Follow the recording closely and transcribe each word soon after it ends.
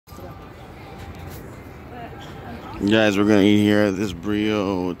Guys, we're gonna eat here at this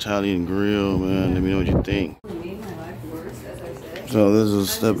Brio Italian grill, man. Let me know what you think. So this is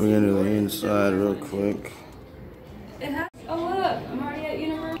stepping into the inside real quick. Oh, look, I'm already at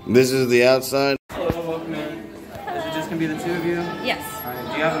university. This is the outside. Hello, welcome in. Is it just gonna be the two of you? Yes. Alright,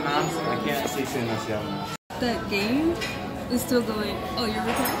 do you have a mouse? I can't see too unless you have a mouse. That game is still going. Oh, you're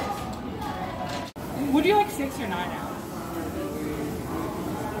recording? Would you like 6 or 9 ounce?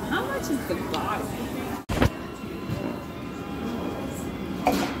 How much is the box?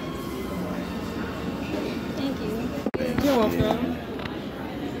 Thank you. You're welcome.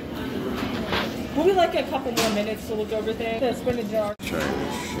 We'll be like a couple more minutes to look over things. To spin a jar. Try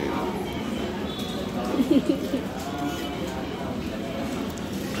this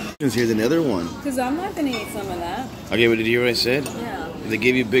shit. Here's another one. Because I'm not going to eat some of that. Okay, but did you hear what I said? Yeah. They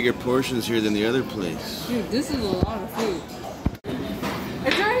gave you bigger portions here than the other place. Dude, this is a lot of food.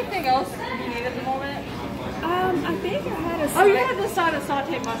 Is there anything else you need at the moment? I think I had a Oh, you had this side of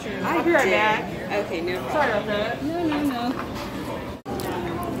sauteed mushrooms. I'll be right back. Okay, no problem. Sorry about that. No.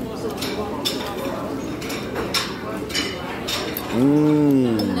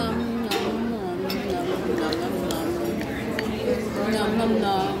 Mmm.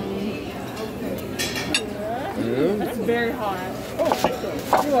 That's very hot. Oh,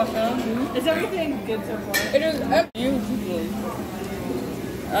 you're welcome. Is everything good so far? It is beautiful.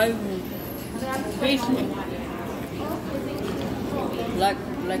 I'm patient. Like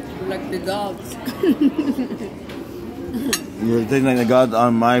the dogs. You're thinking like the gods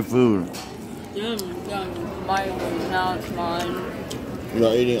on my food. My food, now it's mine.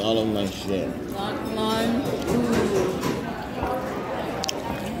 You're eating all of my shit. Not mine.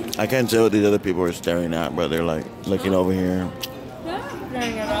 I can't tell what these other people are staring at, but they're like looking over here. Yeah,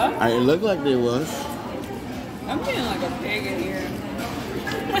 bring it up. It looked like they was. I'm feeling like a pig in here.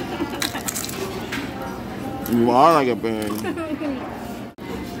 You are like a pig.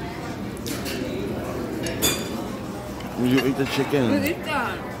 You eat the chicken. Look at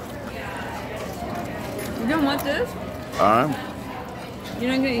that. You don't want this? You're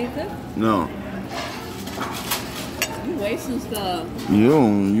not gonna eat this? No. You wasting stuff.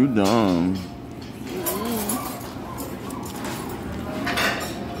 You dumb.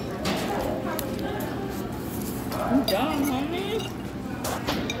 I'm done, honey.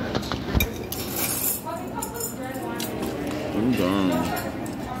 I'm done.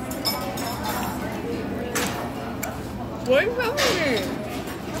 What is happening?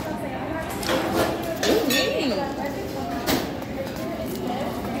 What's me?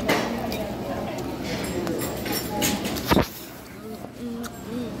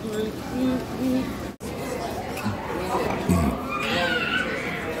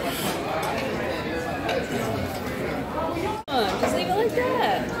 Just leave it like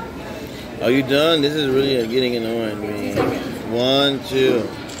that. Are you done? This is really getting annoying me. 1, 2.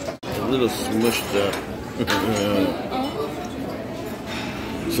 A little smushed up.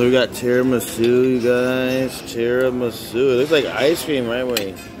 So we got tiramisu, you guys. Tiramisu. It looks like ice cream, right?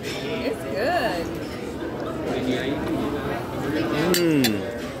 Wait. It's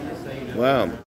good. Wow.